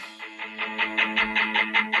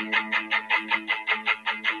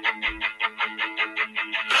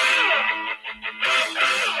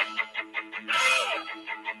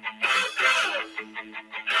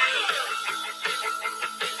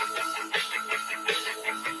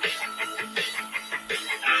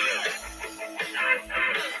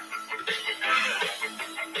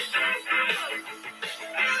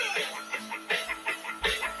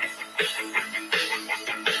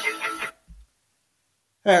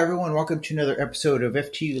Hi, everyone. Welcome to another episode of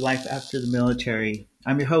FTU Life After the Military.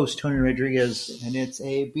 I'm your host, Tony Rodriguez, and it's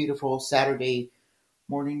a beautiful Saturday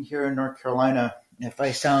morning here in North Carolina. If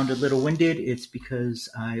I sound a little winded, it's because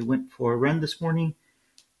I went for a run this morning,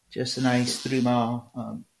 just a nice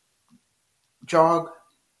 3-mile jog,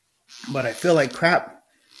 but I feel like crap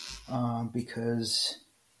because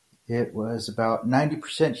it was about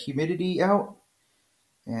 90% humidity out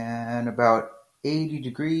and about 80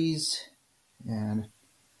 degrees, and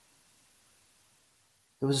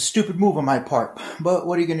it was a stupid move on my part, but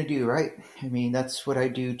what are you going to do, right? I mean, that's what I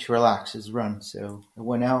do to relax is run. So I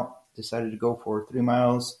went out, decided to go for 3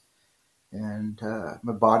 miles, and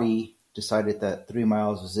my body decided that 3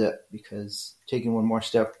 miles was it because taking one more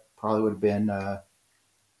step probably would have been a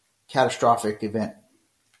catastrophic event.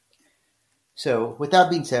 So with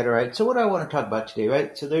that being said, all right, so what do I want to talk about today,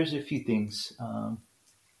 right? So there's a few things.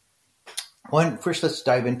 First, let's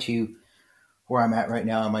dive into where I'm at right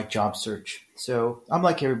now in my job search. So I'm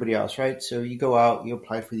like everybody else, right? So you go out, you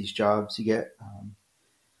apply for these jobs, you get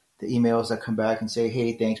the emails that come back and say,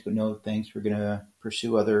 hey, thanks, but no thanks. We're going to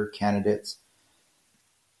pursue other candidates.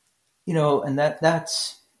 You know, and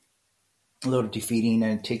that's a little defeating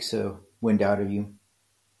and it takes a wind out of you.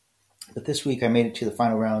 But this week I made it to the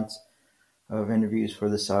final rounds of interviews for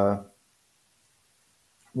this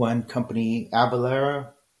one company,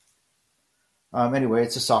 Avalera. Anyway,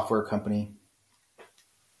 it's a software company.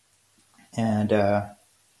 And, I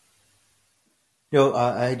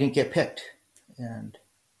didn't get picked. And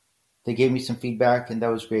they gave me some feedback, and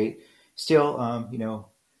that was great. Still, I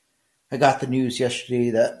got the news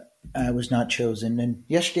yesterday that I was not chosen. And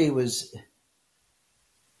yesterday was,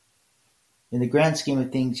 in the grand scheme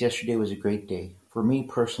of things, yesterday was a great day. For me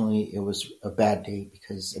personally, it was a bad day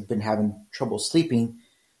because I've been having trouble sleeping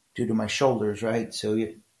due to my shoulders, right? So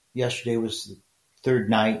yesterday was the third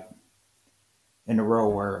night in a row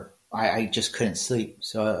where I just couldn't sleep.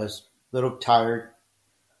 So I was a little tired.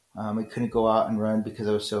 I couldn't go out and run because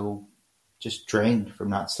I was so just drained from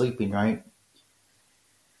not sleeping, right?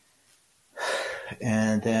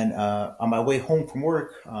 And then on my way home from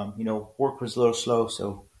work, work was a little slow.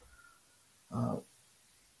 So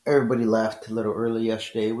everybody left a little early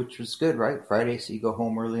yesterday, which was good, right? Friday, so you go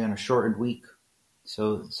home early on a shortened week.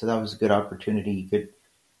 So that was a good opportunity,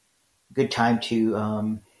 good time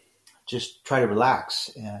to just try to relax.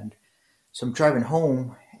 And so I'm driving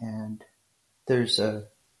home, and I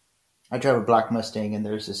drive a black Mustang, and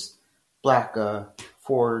there's this black black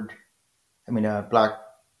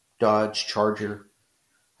Dodge Charger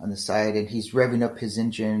on the side, and he's revving up his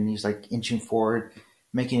engine. He's like inching forward,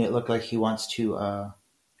 making it look like he wants to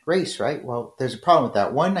race, right? Well, there's a problem with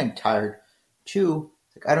that. One, I'm tired. Two,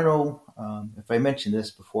 I don't know if I mentioned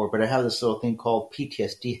this before, but I have this little thing called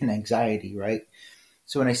PTSD and anxiety, right?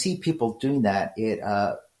 So when I see people doing that, it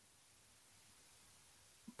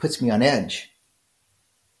puts me on edge.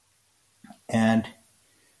 And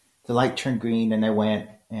the light turned green, and I went,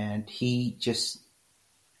 and he just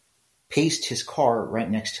paced his car right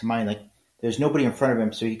next to mine. Like there's nobody in front of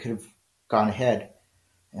him, so he could have gone ahead.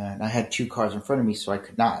 And I had 2 cars in front of me, so I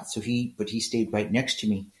could not. But he stayed right next to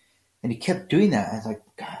me, and he kept doing that. I was like,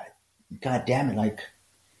 God damn it! Like,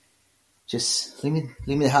 just leave me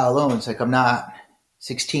the hell alone. It's like I'm not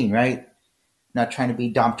 16, right? Not trying to be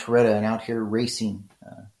Dom Toretto and out here racing.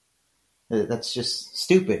 That's just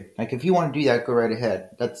stupid. Like, if you want to do that, go right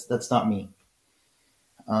ahead. That's not me.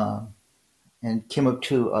 And came up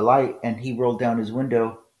to a light, and he rolled down his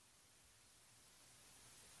window,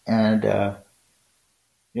 and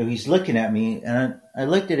he's looking at me, and I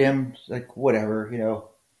looked at him like, whatever,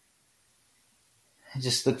 I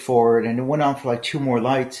just looked forward, and it went on for like 2 more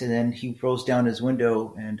lights, and then he rolls down his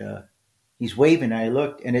window, and he's waving, and I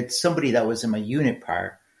looked, and it's somebody that was in my unit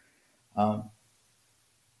prior.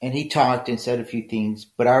 And he talked and said a few things,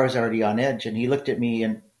 but I was already on edge, and he looked at me,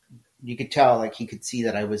 and you could tell, like, he could see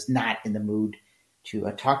that I was not in the mood to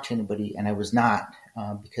talk to anybody, and I was not,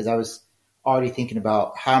 because I was already thinking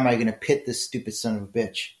about how am I going to pit this stupid son of a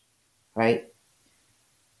bitch, right?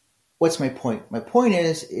 What's my point? My point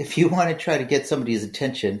is, if you want to try to get somebody's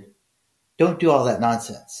attention, don't do all that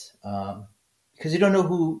nonsense, because you don't know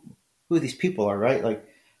who these people are, right? Like,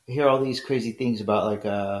 I hear all these crazy things about, like,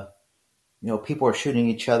 people are shooting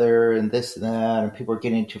each other and this and that, and people are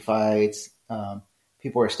getting into fights.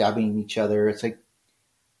 People are stabbing each other. It's like,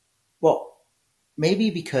 well, maybe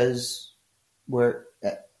because we're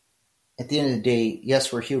at the end of the day,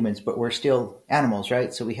 yes, we're humans, but we're still animals,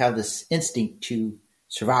 right? So we have this instinct to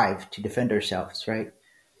survive, to defend ourselves, right?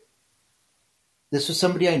 This was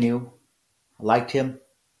somebody I knew. I liked him.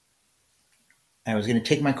 I was going to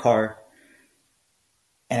take my car,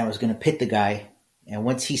 and I was going to pit the guy And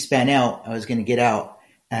once he span out, I was going to get out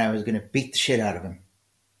and I was going to beat the shit out of him.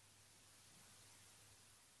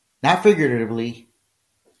 Not figuratively,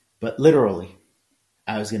 but literally.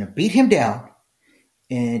 I was going to beat him down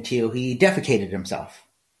until he defecated himself.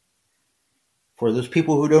 For those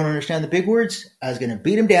people who don't understand the big words, I was going to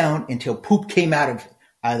beat him down until poop came out of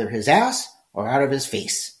either his ass or out of his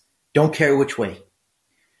face. Don't care which way.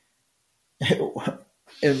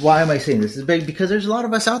 And why am I saying this? Is big because there's a lot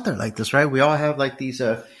of us out there like this, right? We all have like these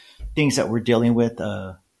things that we're dealing with,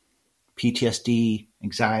 PTSD,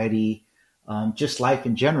 anxiety, just life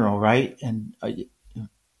in general, right? And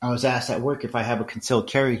I was asked at work if I have a concealed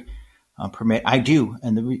carry permit. I do,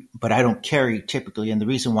 but I don't carry typically, and the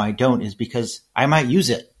reason why I don't is because I might use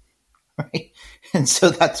it, right? And so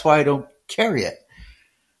that's why I don't carry it.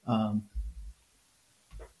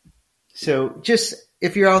 So just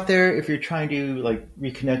if you're out there, if you're trying to like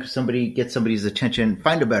reconnect with somebody, get somebody's attention,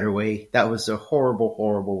 find a better way. That was a horrible,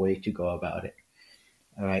 horrible way to go about it.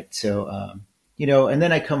 All right, so and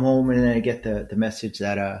then I come home and then I get the message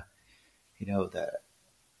that that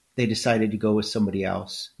they decided to go with somebody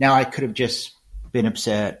else. Now I could have just been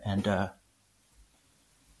upset and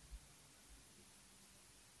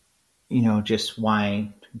just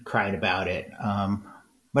whined and cried about it.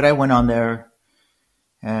 But I went on there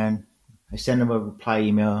and I sent them a reply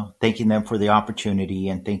email thanking them for the opportunity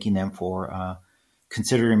and thanking them for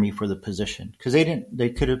considering me for the position, because they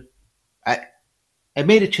could have. I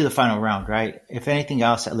made it to the final round, right? If anything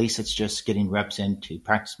else, at least it's just getting reps in to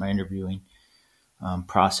practice my interviewing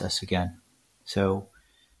process again. So,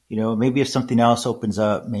 maybe if something else opens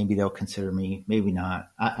up, maybe they'll consider me, maybe not.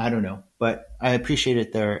 I don't know, but I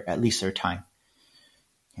appreciated at least their time.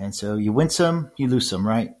 And so you win some, you lose some,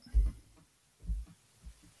 right?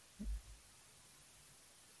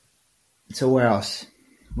 So what else?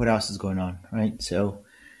 What else is going on, right? So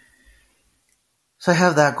I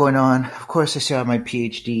have that going on. Of course, I still have my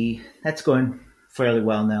PhD. That's going fairly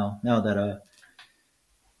well now that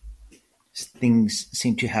things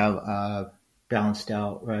seem to have balanced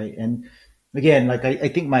out, right? And again, like I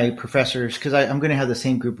think my professors, because I'm going to have the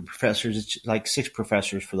same group of professors. It's like 6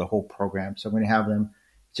 professors for the whole program. So I'm going to have them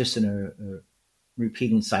just in a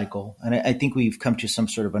repeating cycle. And I think we've come to some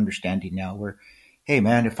sort of understanding now where, hey,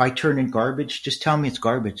 man, if I turn in garbage, just tell me it's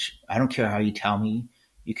garbage. I don't care how you tell me.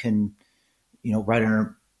 You can,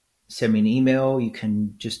 send me an email. You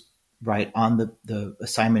can just write on the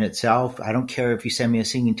assignment itself. I don't care if you send me a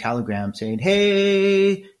singing telegram saying,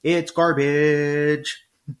 hey, it's garbage.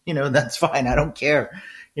 That's fine. I don't care.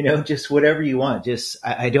 Just whatever you want. Just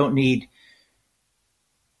I don't need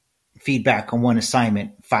feedback on one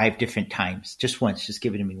assignment 5 different times. Just once. Just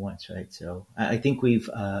give it to me once, right? So I think we've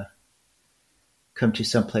come to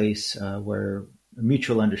some place where a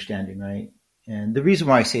mutual understanding, right? And the reason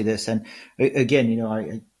why I say this, and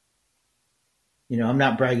again, I'm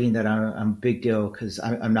not bragging that I'm a big deal, because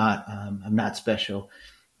I'm not special.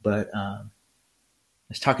 But I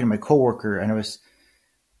was talking to my coworker and I was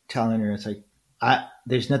telling her, it's like,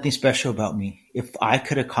 there's nothing special about me. If I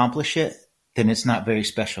could accomplish it, then it's not very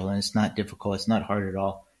special and it's not difficult. It's not hard at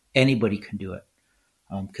all. Anybody can do it.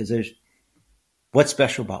 Because what's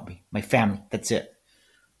special about me? My family. That's it.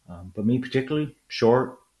 But me particularly,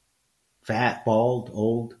 short, fat, bald,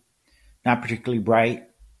 old, not particularly bright,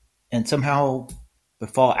 and somehow I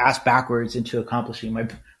fall ass backwards into accomplishing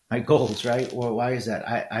my goals, right? Well, why is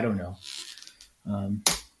that? I don't know.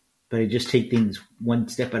 But I just take things one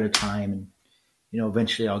step at a time, and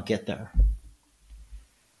eventually I'll get there.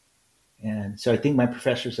 And so I think my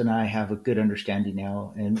professors and I have a good understanding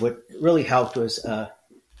now. And what really helped was the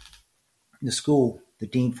school, the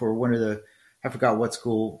dean for one of I forgot what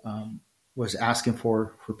school, was asking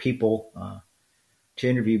for people to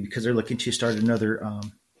interview, because they're looking to start another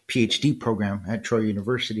PhD program at Troy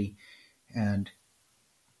University. And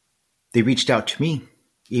they reached out to me,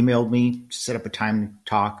 emailed me, set up a time to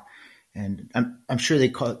talk. And I'm sure they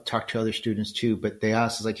talk to other students too, but they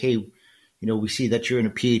asked us like, hey, we see that you're in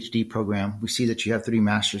a PhD program. We see that you have 3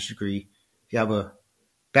 master's degree. You have a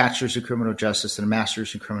bachelor's in criminal justice and a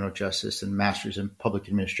master's in criminal justice and a master's in public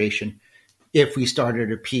administration. If we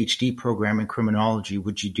started a PhD program in criminology,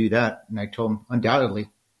 would you do that? And I told him, undoubtedly,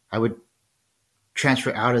 I would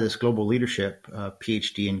transfer out of this global leadership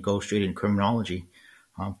PhD and go straight in criminology.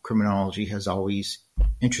 Criminology has always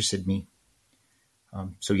interested me.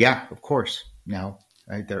 So yeah, of course. Now,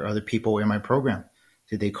 right, there are other people in my program.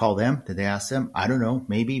 Did they call them? Did they ask them? I don't know.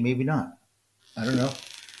 Maybe, maybe not. I don't know.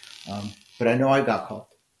 But I know I got called.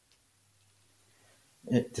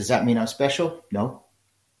 Does that mean I'm special? No.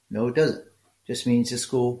 No, it doesn't. Just means the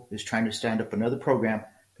school is trying to stand up another program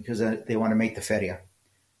because they want to make the feria.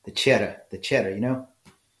 the cheddar,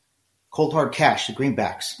 cold hard cash, the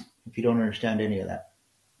greenbacks, if you don't understand any of that.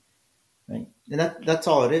 Right? And that's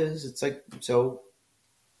all it is. It's like, so,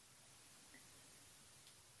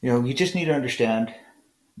 you just need to understand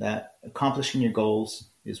that accomplishing your goals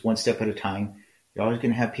is one step at a time. You're always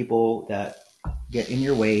going to have people that get in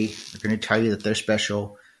your way. They're going to tell you that they're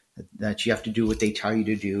special, that you have to do what they tell you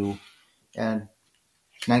to do. And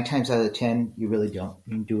 9 times out of 10, you really don't.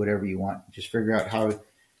 You can do whatever you want. Just figure out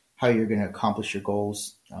how you're going to accomplish your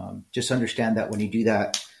goals. Just understand that when you do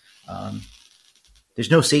that,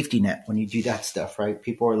 there's no safety net when you do that stuff, right?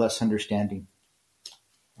 People are less understanding.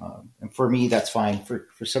 And for me, that's fine.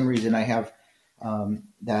 For some reason, I have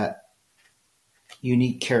that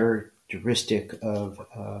unique characteristic of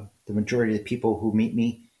the majority of the people who meet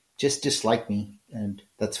me just dislike me, and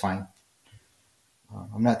that's fine.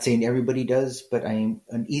 I'm not saying everybody does, but I'm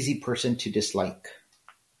an easy person to dislike.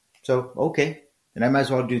 So, okay. And I might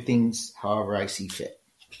as well do things however I see fit.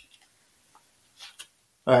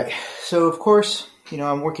 All right. So, of course,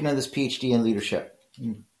 I'm working on this PhD in leadership.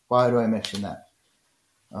 And why do I mention that?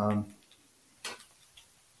 I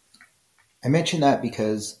mention that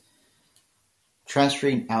because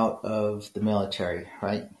transferring out of the military,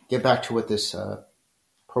 right? Get back to what this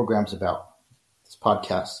program's about, this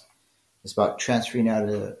podcast. It's about transitioning out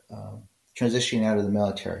of the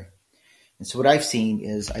military. And so what I've seen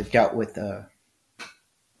is I've dealt with a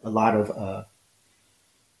lot of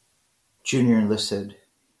junior enlisted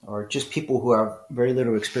or just people who have very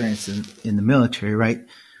little experience in the military, right?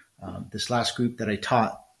 This last group that I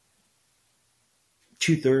taught,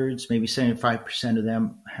 2/3, maybe 75% of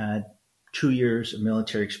them had 2 years of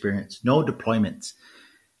military experience, no deployments.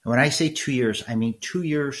 And when I say 2 years, I mean 2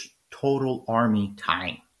 years total Army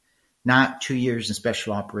time. Not 2 years in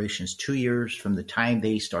special operations, 2 years from the time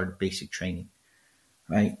they started basic training,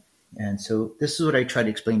 right? And so this is what I try to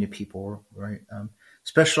explain to people, right?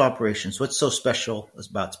 Special operations, what's so special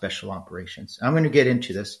about special operations? I'm going to get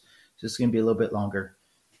into this. So this is going to be a little bit longer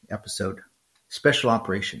episode. Special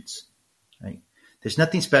operations, right? There's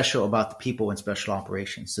nothing special about the people in special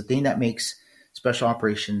operations. The thing that makes special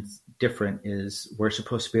operations different is we're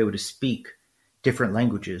supposed to be able to speak different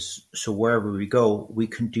languages. So wherever we go, we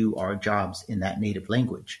can do our jobs in that native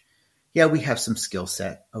language. Yeah, we have some skill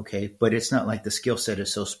set, okay, but it's not like the skill set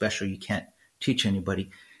is so special you can't teach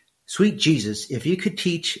anybody. Sweet Jesus, if you could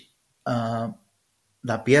teach La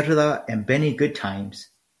Pierda and Benny Goodtimes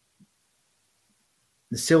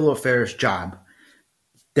the civil affairs job,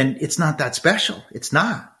 then it's not that special. It's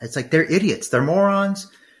not. It's like they're idiots. They're morons.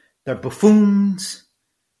 They're buffoons.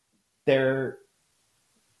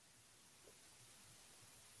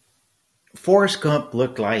 Forrest Gump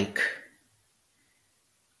looked like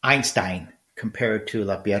Einstein compared to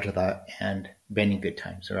La Pierda and Benny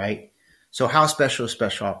Goodtimes, all right? So how special is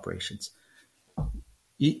special operations?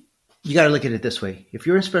 You got to look at it this way. If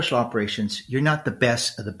you're in special operations, you're not the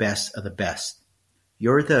best of the best of the best.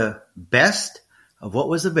 You're the best of what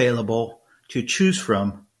was available to choose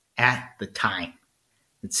from at the time.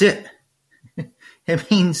 That's it. It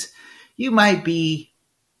means you might be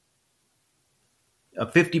a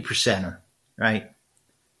 50%er, right?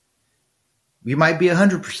 You might be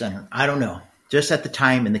 100%er. I don't know. Just at the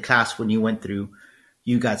time in the class when you went through,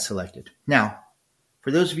 you got selected. Now,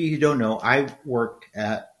 for those of you who don't know, I worked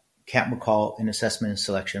at Camp McCall in assessment and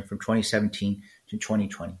selection from 2017 to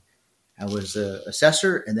 2020. I was an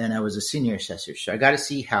assessor, and then I was a senior assessor. So I got to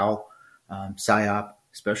see how PSYOP,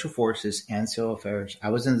 Special Forces, and Civil Affairs. I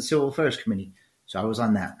was in the Civil Affairs Committee, so I was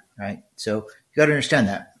on that, right? So you got to understand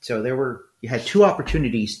that. So you had 2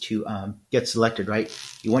 opportunities to get selected, right?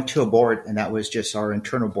 You went to a board, and that was just our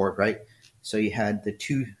internal board, right? So you had the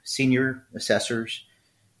 2 senior assessors.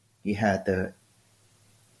 You had the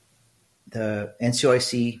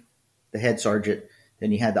NCOIC, the head sergeant.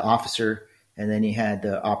 Then you had the officer, and then you had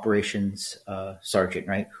the operations sergeant,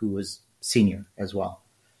 right, who was senior as well.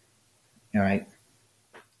 All right.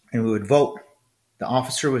 And we would vote. The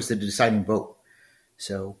officer was the deciding vote.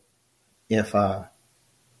 So if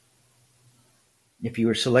you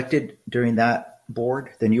were selected during that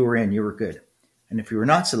board, then you were in, you were good. And if you were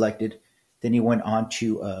not selected, then you went on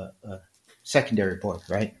to a secondary board,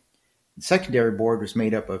 right? The secondary board was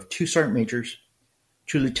made up of 2 sergeant majors,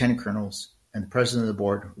 2 lieutenant colonels, and the president of the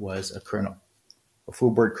board was a colonel, a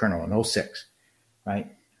full bird colonel, an 06,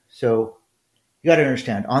 right? So you got to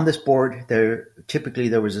understand, on this board, there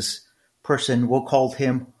was this person, we'll call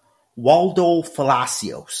him Waldo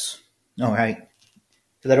Palacios, all right?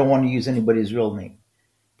 Because I don't want to use anybody's real name.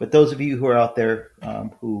 But those of you who are out there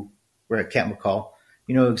who were at Camp McCall,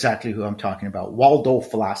 you know exactly who I'm talking about, Waldo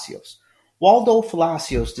Palacios. Waldo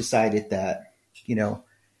Palacios decided that,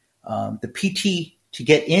 The PT to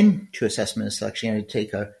get into assessment and selection, you had to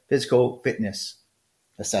take a physical fitness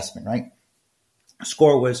assessment, right?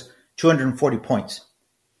 Score was 240 points.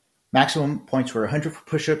 Maximum points were 100 for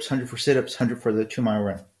push-ups, 100 for sit-ups, 100 for the 2-mile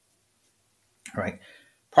run. All right.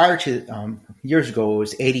 Prior to years ago, it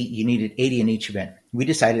was 80. You needed 80 in each event. We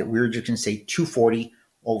decided we were just going to say 240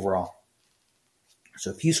 overall.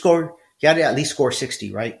 So if you scored, you had to at least score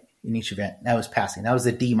 60, right, in each event. That was passing. That was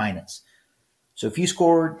the D minus. So if you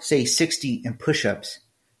scored, say, 60 in push-ups,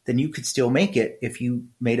 then you could still make it if you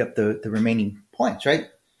made up the remaining points, right?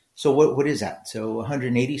 So what is that? So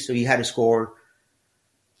 180. So you had to score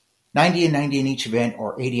 90 and 90 in each event,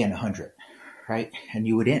 or 80 and 100, right? And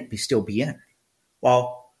you would still be in.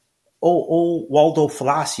 Well, Waldo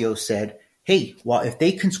Fallacio said, hey, well, if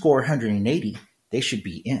they can score 180, they should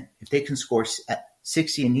be in. If they can score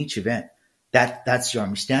 60 in each event, that's the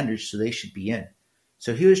Army standards, so they should be in.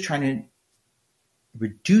 So he was trying to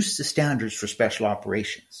reduce the standards for special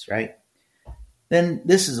operations, right? Then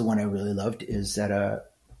this is the one I really loved, is that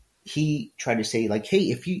he tried to say, like, hey,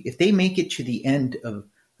 if they make it to the end of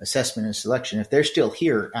assessment and selection, if they're still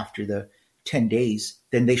here after the 10 days,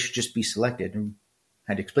 then they should just be selected. And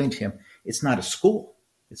I had to explain to him, it's not a school.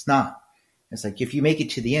 It's not. It's like, if you make it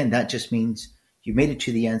to the end, that just means you made it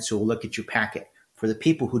to the end, so we'll look at your packet. For the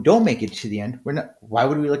people who don't make it to the end, why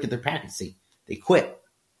would we look at their packets? They quit,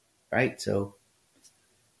 right? So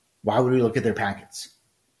why would we look at their packets?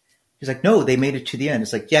 He's like, no, they made it to the end.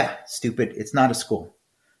 It's like, yeah, stupid. It's not a school.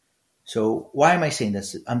 So why am I saying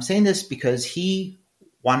this? I'm saying this because he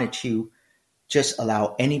wanted to just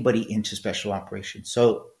allow anybody into special operations.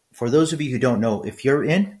 So for those of you who don't know, if you're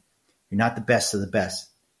in, you're not the best of the best.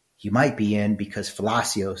 You might be in because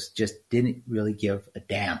Fallacios just didn't really give a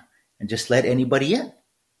damn and just let anybody in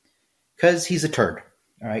because he's a turd.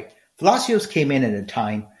 All right. Fallacios came in at a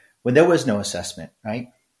time when there was no assessment, right?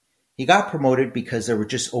 He got promoted because there were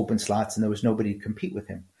just open slots and there was nobody to compete with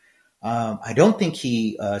him. I don't think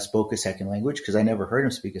he spoke a second language because I never heard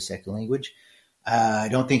him speak a second language. I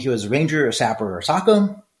don't think he was a ranger, a sapper, or a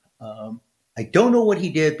SOCM. I don't know what he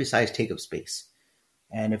did besides take up space.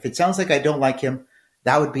 And if it sounds like I don't like him,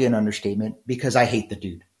 that would be an understatement because I hate the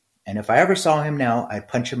dude. And if I ever saw him now, I'd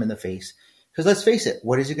punch him in the face. Because let's face it,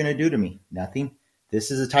 what is he going to do to me? Nothing. This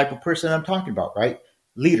is the type of person I'm talking about, right?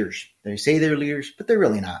 Leaders. They say they're leaders, but they're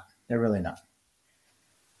really not. They're really not.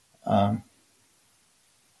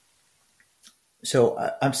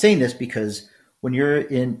 So I'm saying this because when you're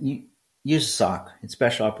in USASOC, in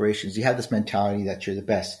special operations, you have this mentality that you're the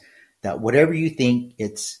best, that whatever you think,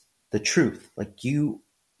 it's the truth. Like you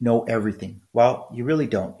know everything. Well, you really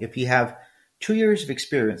don't. If you have 2 years of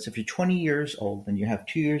experience, if you're 20 years old and you have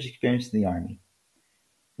 2 years experience in the Army,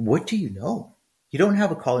 what do you know? You don't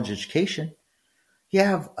have a college education. You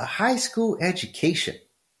have a high school education.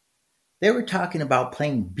 They were talking about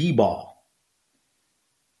playing b-ball.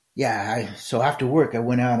 Yeah, so after work, I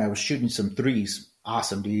went out and I was shooting some threes.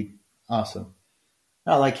 Awesome, dude. Awesome.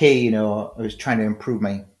 Not like, hey, I was trying to improve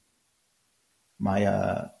my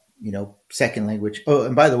second language. Oh,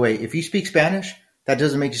 and by the way, if you speak Spanish, that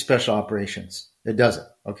doesn't make you special operations. It doesn't,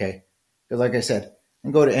 okay? Because like I said, I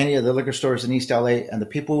can go to any of the liquor stores in East LA, and the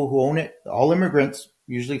people who own it, all immigrants,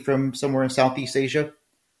 usually from somewhere in Southeast Asia,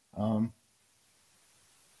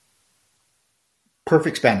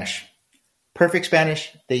 perfect Spanish. Perfect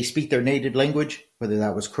Spanish. They speak their native language, whether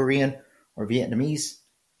that was Korean or Vietnamese.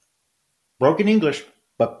 Broken English,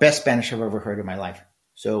 but best Spanish I've ever heard in my life.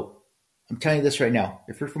 So I'm telling you this right now.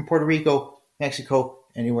 If you're from Puerto Rico, Mexico,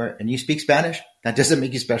 anywhere, and you speak Spanish, that doesn't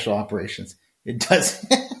make you special operations. It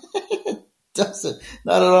doesn't. It doesn't.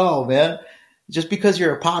 Not at all, man. Just because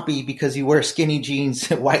you're a poppy, because you wear skinny jeans,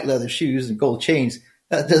 white leather shoes, and gold chains,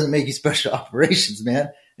 that doesn't make you special operations,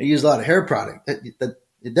 man. They use a lot of hair product.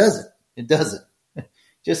 It doesn't. It doesn't.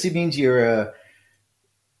 Just it means you're a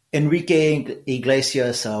Enrique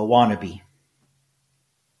Iglesias wannabe.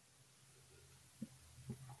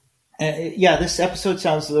 Yeah, this episode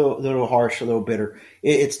sounds a little harsh, a little bitter.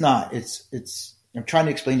 It's not. It's. I'm trying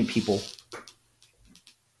to explain to people.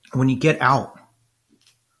 When you get out,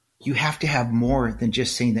 you have to have more than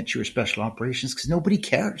just saying that you're special operations because nobody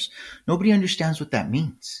cares. Nobody understands what that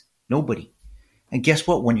means. Nobody. And guess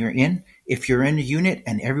what? When you're in, if you're in a unit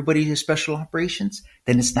and everybody is special operations,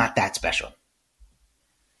 then it's not that special.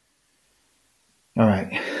 All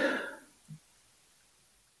right.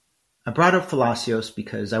 I brought up Fallacios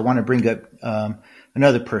because I want to bring up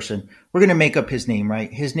another person. We're going to make up his name,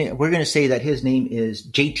 right? His name. We're going to say that his name is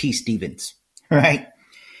J.T. Stevens, right?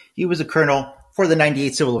 He was a colonel for the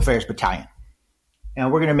 98th Civil Affairs Battalion.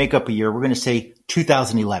 And we're going to make up a year. We're going to say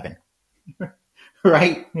 2011,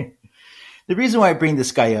 right? The reason why I bring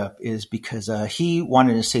this guy up is because he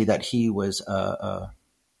wanted to say that he was a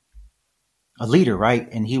leader, right?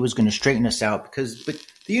 And he was going to straighten us out but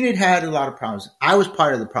the unit had a lot of problems. I was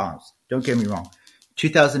part of the problems. Don't get me wrong.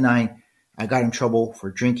 2009, I got in trouble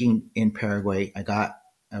for drinking in Paraguay.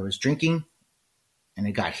 I was drinking and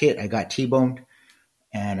I got hit. I got T-boned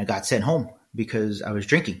and I got sent home because I was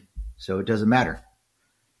drinking. So it doesn't matter,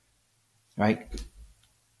 right?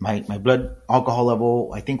 My blood alcohol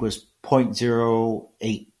level, I think, was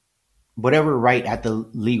 0.08, whatever right at the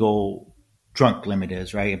legal drunk limit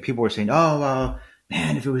is, right? And people were saying, oh,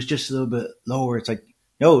 man, if it was just a little bit lower. It's like,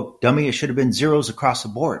 no, dummy, it should have been zeros across the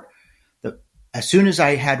board. As soon as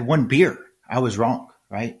I had one beer, I was wrong,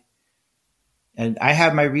 right? And I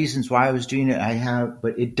have my reasons why I was doing it.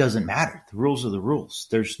 But it doesn't matter. The rules are the rules.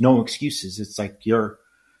 There's no excuses. It's like you're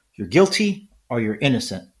guilty or you're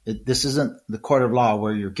innocent. This isn't the court of law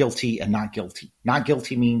where you're guilty and not guilty. Not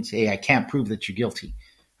guilty means, hey, I can't prove that you're guilty,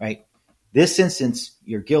 right? This instance,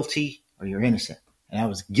 you're guilty or you're innocent. And I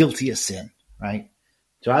was guilty of sin, right?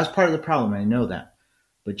 So I was part of the problem. I know that.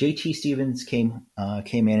 But JT Stevens came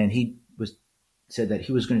in and he said that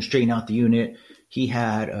he was going to straighten out the unit. He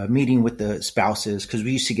had a meeting with the spouses because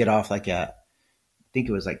we used to get off like I think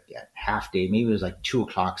it was like at half day. Maybe it was like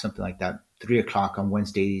 2:00, something like that. 3:00 on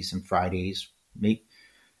Wednesdays and Fridays.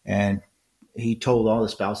 And he told all the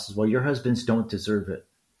spouses, well, your husbands don't deserve it.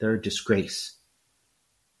 They're a disgrace.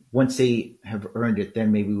 Once they have earned it,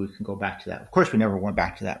 then maybe we can go back to that. Of course, we never went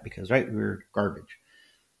back to that because, right, we were garbage.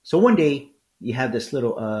 So one day you have this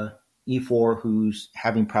little E4 who's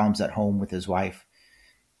having problems at home with his wife.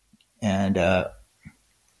 And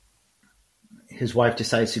his wife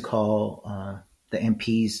decides to call the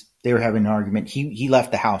MPs. They were having an argument. He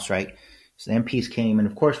left the house, right? So the MPs came. And,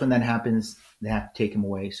 of course, when that happens, they have to take him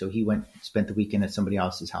away. So he spent the weekend at somebody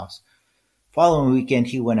else's house. Following weekend,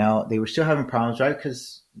 he went out. They were still having problems, right?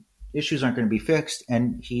 Because issues aren't going to be fixed.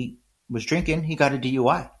 And he was drinking. He got a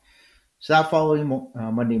DUI. So that following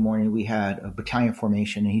Monday morning, we had a battalion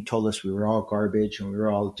formation, and he told us we were all garbage and we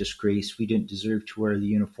were all disgraced. We didn't deserve to wear the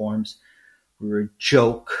uniforms. We were a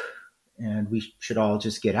joke, and we should all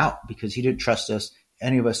just get out because he didn't trust us,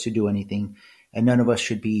 any of us, to do anything, and none of us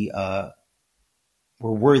should be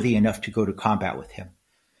were worthy enough to go to combat with him.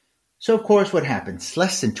 So, of course, what happens?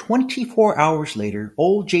 Less than 24 hours later,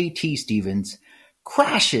 old JT Stevens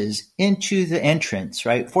crashes into the entrance,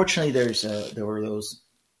 right? Fortunately, there were those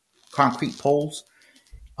concrete poles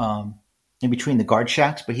in between the guard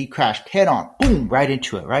shacks, but he crashed head on, boom, right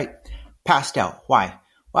into it, right? Passed out. Why?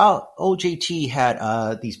 Well, old JT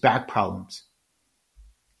had these back problems,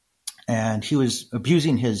 and he was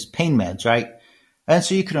abusing his pain meds, right? And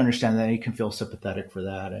so you can understand that. You can feel sympathetic for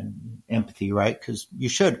that and empathy, right? Because you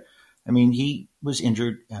should. I mean, he was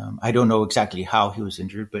injured. I don't know exactly how he was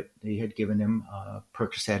injured, but they had given him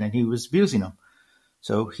Percocet, and he was abusing them.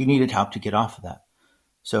 So he needed help to get off of that.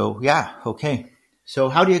 So, yeah, okay. So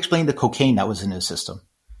how do you explain the cocaine that was in his system?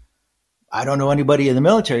 I don't know anybody in the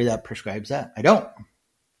military that prescribes that. I don't.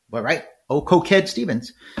 But, right? Oh, Cokehead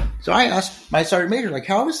Stevens. So I asked my sergeant major, like,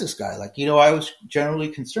 how is this guy? Like, I was generally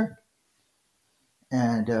concerned.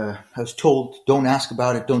 And I was told, don't ask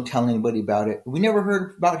about it. Don't tell anybody about it. We never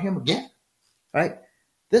heard about him again, right?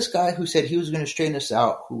 This guy who said he was going to straighten us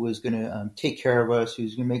out, who was going to take care of us, who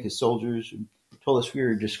was going to make us soldiers, and told us we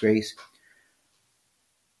were a disgrace,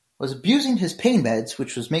 was abusing his pain meds,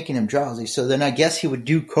 which was making him drowsy. So then I guess he would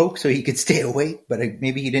do coke so he could stay awake, but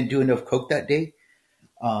maybe he didn't do enough coke that day.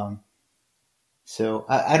 So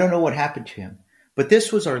I don't know what happened to him. But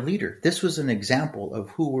this was our leader. This was an example of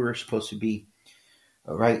who we were supposed to be,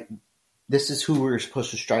 right? This is who we were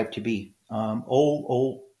supposed to strive to be.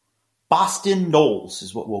 Old Boston Knowles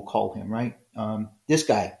is what we'll call him, right? This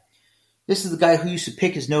guy. This is the guy who used to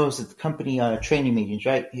pick his nose at the company training meetings,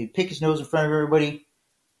 right? He'd pick his nose in front of everybody,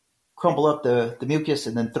 crumble up the mucus,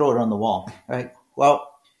 and then throw it on the wall, right? Well,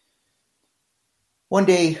 one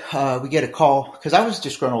day we get a call because I was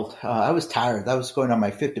disgruntled. I was tired. I was going on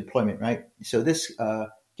my 5th deployment, right? So this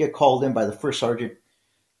get called in by the first sergeant,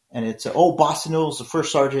 and it's Boston Knowles, the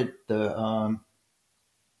first sergeant, the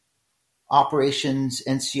operations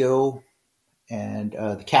NCO, and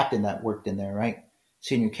the captain that worked in there, right?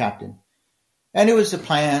 Senior captain. And it was a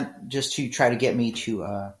plan just to try to get me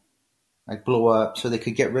to blow up so they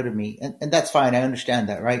could get rid of me. And that's fine. I understand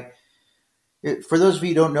that, right? For those of you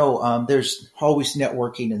who don't know, there's always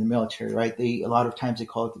networking in the military, right? A lot of times they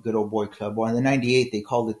call it the good old boy club. Or in the 98, they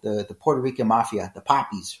called it the Puerto Rican Mafia, the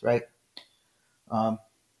Poppies, right? No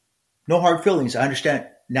hard feelings. I understand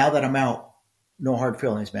now that I'm out, no hard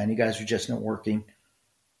feelings, man. You guys are just networking.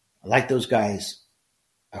 I like those guys.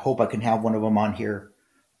 I hope I can have one of them on here.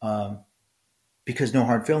 because no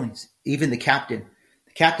hard feelings. Even the captain.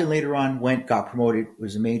 The captain later on got promoted,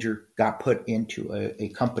 was a major, got put into a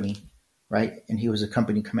company, right? And he was a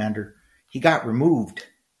company commander. He got removed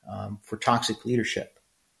for toxic leadership.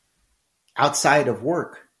 Outside of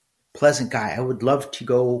work, pleasant guy. I would love to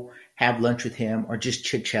go have lunch with him or just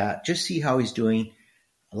chit chat, just see how he's doing.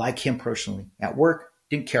 I like him personally. At work,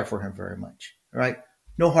 didn't care for him very much. All right,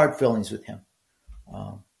 no hard feelings with him.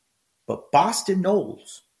 But Boston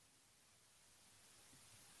Knowles,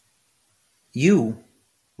 you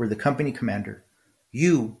were the company commander.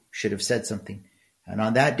 You should have said something. And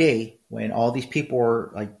on that day, when all these people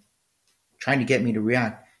were like trying to get me to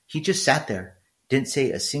react, he just sat there, didn't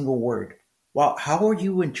say a single word. Well, how are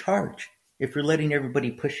you in charge if you're letting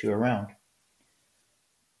everybody push you around?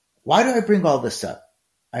 Why do I bring all this up?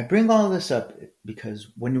 I bring all this up because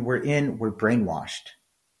when we're brainwashed.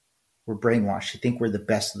 We're brainwashed to think we're the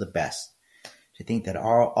best of the best, to think that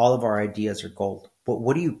all of our ideas are gold. But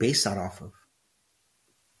what do you base that off of?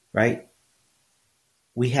 Right?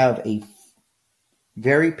 We have a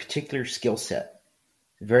very particular skill set,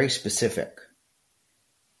 very specific.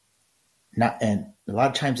 And a lot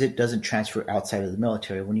of times it doesn't transfer outside of the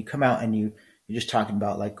military. When you come out and you're just talking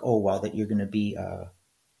about like, oh, well, that you're going to be a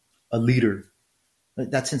leader.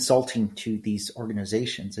 That's insulting to these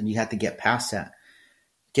organizations, and you have to get past that.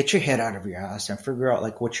 Get your head out of your ass and figure out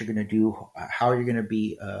like what you're going to do, how you're going to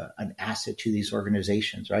be an asset to these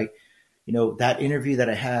organizations, right? You know, that interview that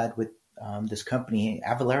I had with this company,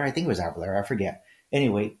 Avalara, I think it was Avalara, I forget.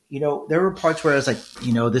 Anyway, you know, there were parts where I was like,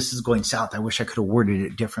 you know, this is going south. I wish I could have worded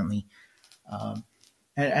it differently.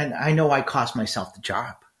 And I know I cost myself the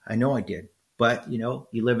job. I know I did. But, you know,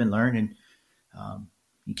 you live and learn, and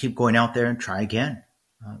you keep going out there and try again.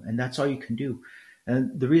 And that's all you can do.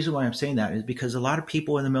 And the reason why I'm saying that is because a lot of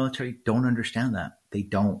people in the military don't understand that. They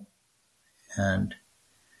don't. And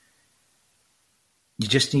you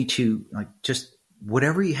just need to, like, just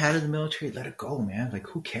whatever you had in the military, let it go, man. Like,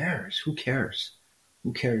 who cares? Who cares?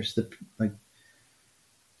 Who cares? The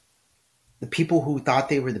people who thought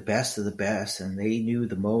they were the best of the best and they knew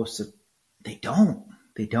the most, they don't.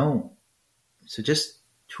 They don't. So just,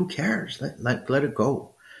 who cares? Let it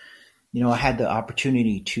go. You know, I had the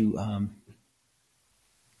opportunity to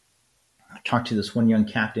talk to this one young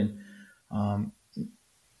captain a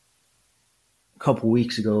couple of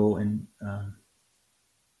weeks ago. And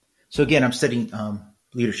so again, I'm studying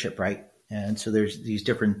leadership, right? And so there's these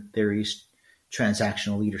different theories: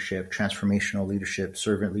 transactional leadership, transformational leadership,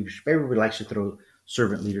 servant leadership. Everybody likes to throw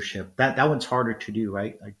servant leadership. That one's harder to do,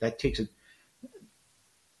 right? Like that takes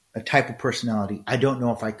a type of personality. I don't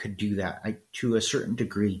know if I could do that to a certain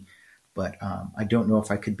degree, but I don't know if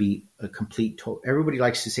I could be a complete everybody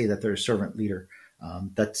likes to say that they're a servant leader.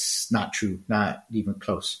 That's not true, not even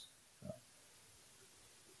close.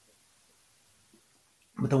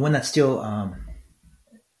 But the one that still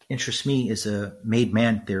interests me is a made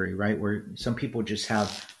man theory, right? Where some people just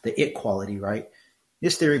have the it quality, right?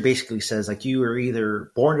 This theory basically says like you are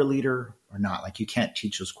either born a leader or not. Like you can't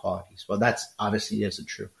teach those qualities. Well, that's obviously isn't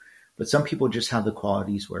true. But some people just have the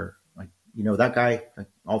qualities where, like, you know, that guy, like,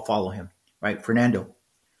 I'll follow him, right? Fernando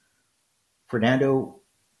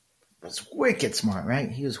was wicked smart, right?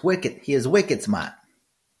 He is wicked smart.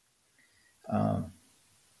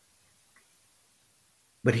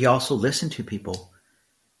 But he also listened to people.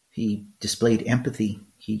 He displayed empathy.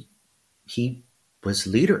 He was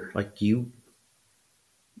leader. Like you,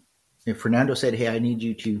 if Fernando said, "Hey, I need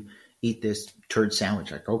you to eat this turd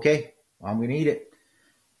sandwich," like, okay, well, I'm going to eat it.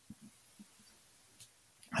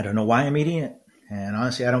 I don't know why I'm eating it. And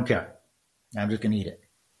honestly, I don't care. I'm just going to eat it.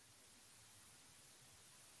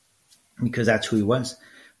 Because that's who he was.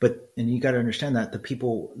 And you got to understand that the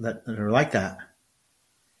people that are like that,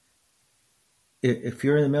 if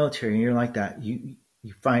you're in the military and you're like that, you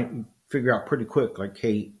figure out pretty quick, like,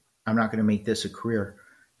 hey, I'm not going to make this a career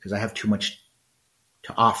because I have too much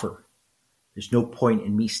to offer. There's no point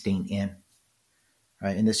in me staying in.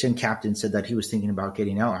 Right? And this young captain said that he was thinking about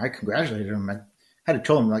getting out. I congratulated him. I had to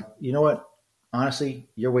tell him, like, you know what? Honestly,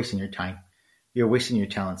 you're wasting your time. You're wasting your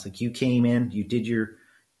talents. Like, you came in, you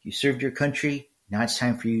served your country. Now it's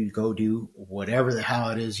time for you to go do whatever the hell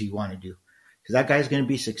it is you want to do. Because that guy's going to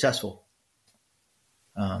be successful.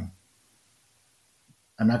 I'm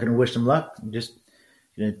not going to wish him luck. I'm just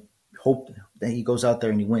going to hope that he goes out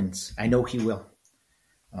there and he wins. I know he will.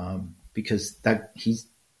 Because he's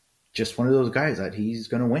just one of those guys that he's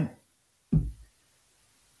going to win.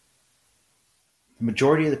 The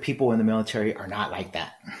majority of the people in the military are not like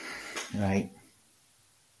that, right?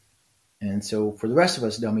 And so for the rest of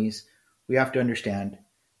us dummies, we have to understand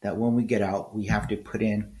that when we get out, we have to put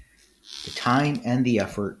in the time and the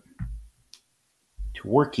effort to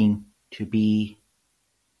working to be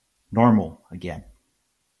normal again.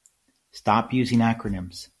 Stop using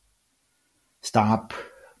acronyms. Stop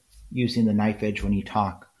using the knife edge when you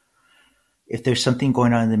talk. If there's something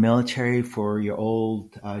going on in the military for your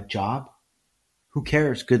old job, who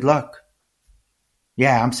cares? Good luck.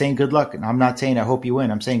 Yeah, I'm saying good luck. And I'm not saying I hope you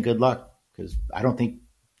win. I'm saying good luck because I don't think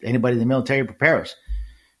anybody in the military prepares,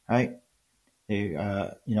 right?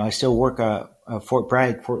 I still work Fort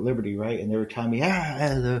Bragg, Fort Liberty, right? And they were telling me,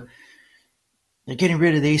 they're getting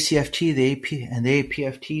rid of the ACFT, the AP, and the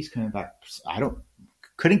APFT's coming back.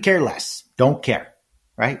 Couldn't care less. Don't care,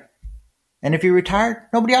 right? And if you're retired,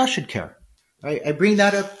 nobody else should care. Right? I bring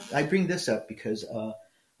this up because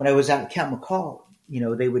when I was at Camp McCall,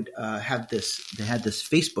 they would have this. They had this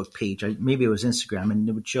Facebook page. Maybe it was Instagram, and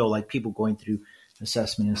it would show like people going through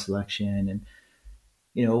assessment and selection, and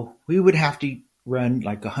we would have to run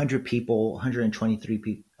like 100 people,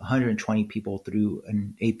 120 people through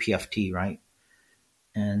an APFT, right?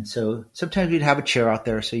 And so sometimes we'd have a chair out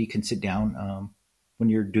there so you can sit down when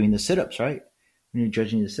you're doing the sit-ups, right? When you're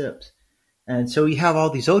judging the sit-ups. And so you have all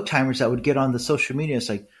these old timers that would get on the social media. It's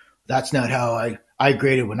like, that's not how I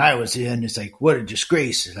graded when I was in. It's like, what a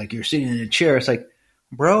disgrace. It's like you're sitting in a chair. It's like,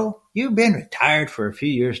 bro, you've been retired for a few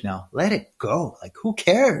years now. Let it go. Like, who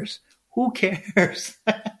cares? Who cares?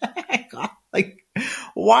 Like,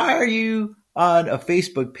 why are you on a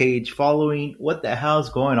Facebook page following what the hell's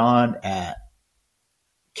going on at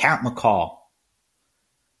Camp McCall?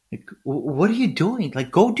 Like, what are you doing?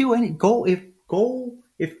 Like,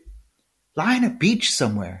 lie on a beach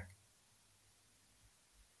somewhere.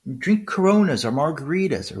 Drink Coronas or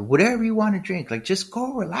margaritas or whatever you want to drink. Like, just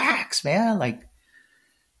go relax, man. Like,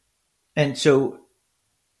 and so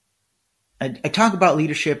I talk about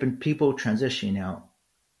leadership and people transitioning out.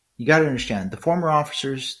 You got to understand the former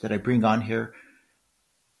officers that I bring on here,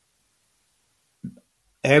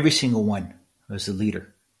 every single one was a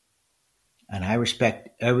leader. And I respect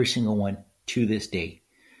every single one to this day.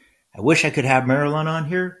 I wish I could have Marilyn on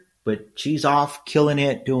here, but she's off killing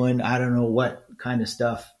it, doing I don't know what kind of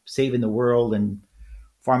stuff, saving the world and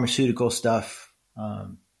pharmaceutical stuff. I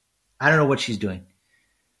don't know what she's doing,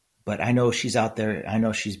 but I know she's out there. I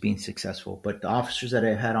know she's being successful. But the officers that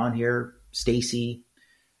I had on here, Stacy,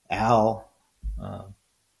 Al,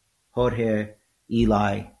 Jorge,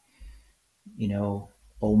 Eli,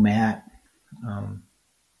 Matt,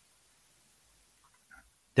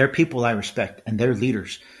 they're people I respect and they're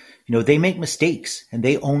leaders. They make mistakes and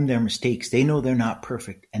they own their mistakes. They know they're not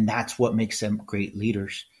perfect. And that's what makes them great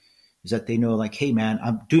leaders, is that they know like, hey man,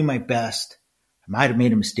 I'm doing my best. I might've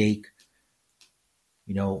made a mistake.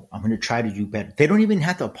 I'm going to try to do better. They don't even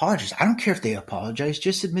have to apologize. I don't care if they apologize.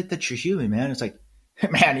 Just admit that you're human, man. It's like,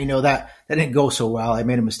 man, that didn't go so well. I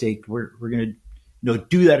made a mistake. We're going to,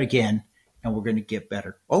 do that again and we're going to get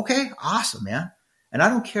better. Okay. Awesome, man. And I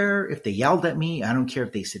don't care if they yelled at me. I don't care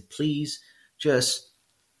if they said, please,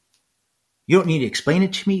 you don't need to explain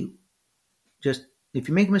it to me. Just, if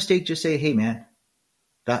you make a mistake, just say, hey man,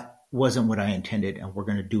 that wasn't what I intended and we're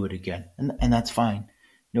going to do it again. And that's fine.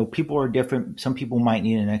 People are different. Some people might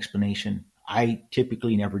need an explanation. I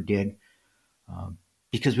typically never did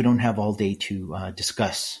because we don't have all day to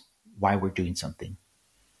discuss why we're doing something.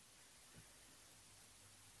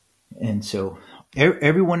 And so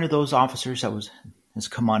every one of those officers that has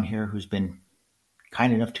come on here, who's been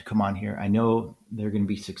kind enough to come on here, I know they're going to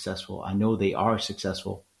be successful. I know they are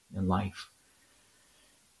successful in life.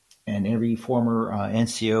 And every former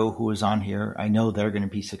NCO who is on here, I know they're going to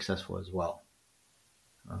be successful as well.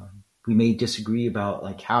 We may disagree about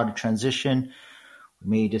like how to transition. We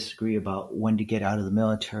may disagree about when to get out of the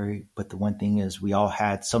military. But the one thing is we all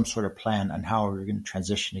had some sort of plan on how we're going to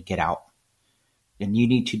transition to get out. And you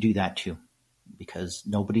need to do that too, because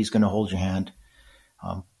nobody's going to hold your hand.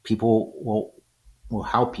 People will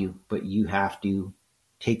help you, but you have to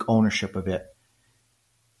take ownership of it.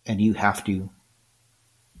 And you have to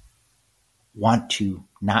want to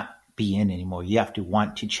not be in anymore. You have to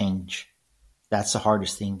want to change. That's the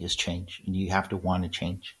hardest thing, is change. And you have to want to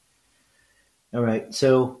change. All right.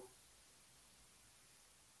 So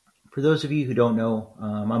for those of you who don't know,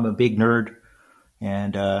 I'm a big nerd,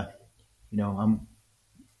 and, I'm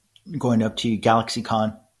going up to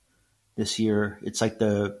GalaxyCon this year. It's like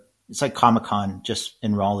Comic-Con just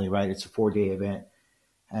in Raleigh, right? It's a 4-day event.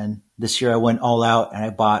 And this year I went all out and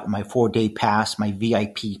I bought my 4-day pass, my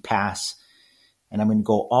VIP pass. And I'm going to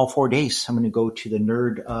go all 4 days. I'm going to go to the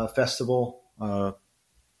Nerd Festival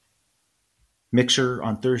mixer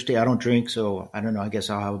on Thursday. I don't drink, so I don't know. I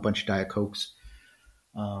guess I'll have a bunch of Diet Cokes.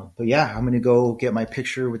 But yeah, I'm going to go get my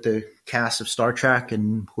picture with the cast of Star Trek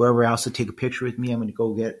and whoever else to take a picture with me. I'm going to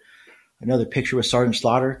go get another picture with Sergeant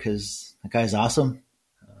Slaughter because that guy's awesome.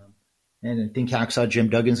 And I think Hacksaw Jim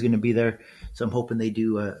Duggan's going to be there. So I'm hoping they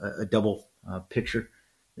do a double picture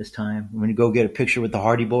this time. I'm going to go get a picture with the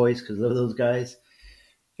Hardy Boys because I love those guys.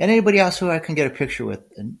 And anybody else who I can get a picture with,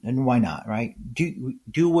 and why not, right?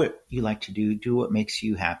 Do what you like to do. Do what makes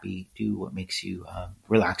you happy. Do what makes you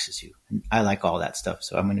relaxes you. And I like all that stuff,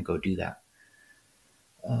 so I'm going to go do that.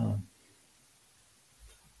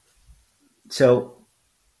 So,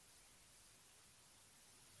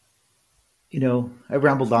 I've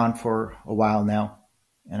rambled on for a while now,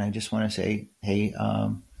 and I just want to say, hey,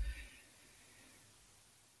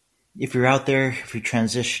 if you're out there, if you're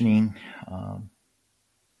transitioning,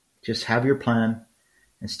 just have your plan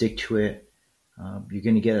and stick to it. You're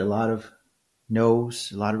going to get a lot of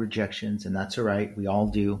no's, a lot of rejections, and that's all right. We all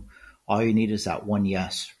do. All you need is that one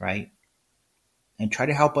yes, right? And try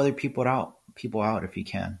to help other people out if you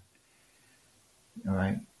can. All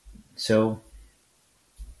right. So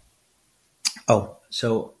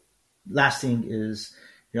last thing is,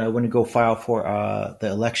 I want to go file for the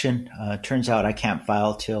election. Turns out I can't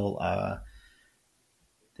file till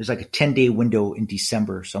there's like a 10-day window in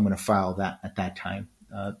December, so I'm going to file that at that time.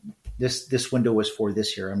 This window was for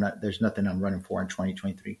this year. There's nothing I'm running for in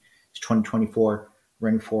 2023. It's 2024.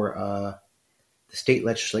 Running for the state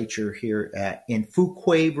legislature here in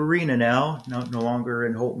Fuquay Varina now, no longer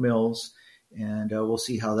in Hope Mills, and we'll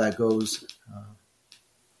see how that goes.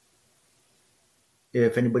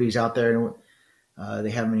 If anybody's out there and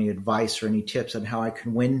they have any advice or any tips on how I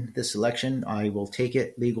can win this election, I will take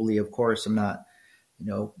it legally. Of course, I'm not,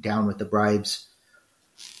 down with the bribes.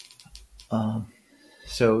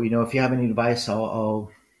 So, if you have any advice, I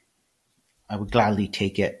would gladly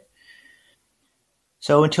take it.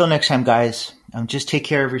 So until next time, guys, just take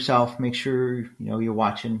care of yourself. Make sure, you're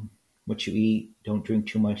watching what you eat. Don't drink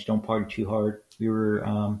too much. Don't party too hard. We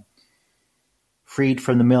were freed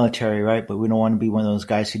from the military, right? But we don't want to be one of those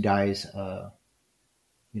guys who dies, a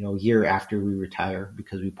year after we retire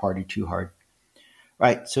because we partied too hard.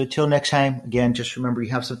 Right. So until next time, again, just remember you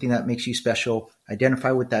have something that makes you special. Identify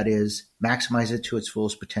what that is, maximize it to its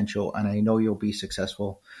fullest potential, and I know you'll be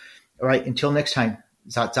successful. All right. Until next time,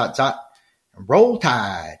 zot, zot, zot, and roll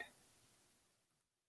tide.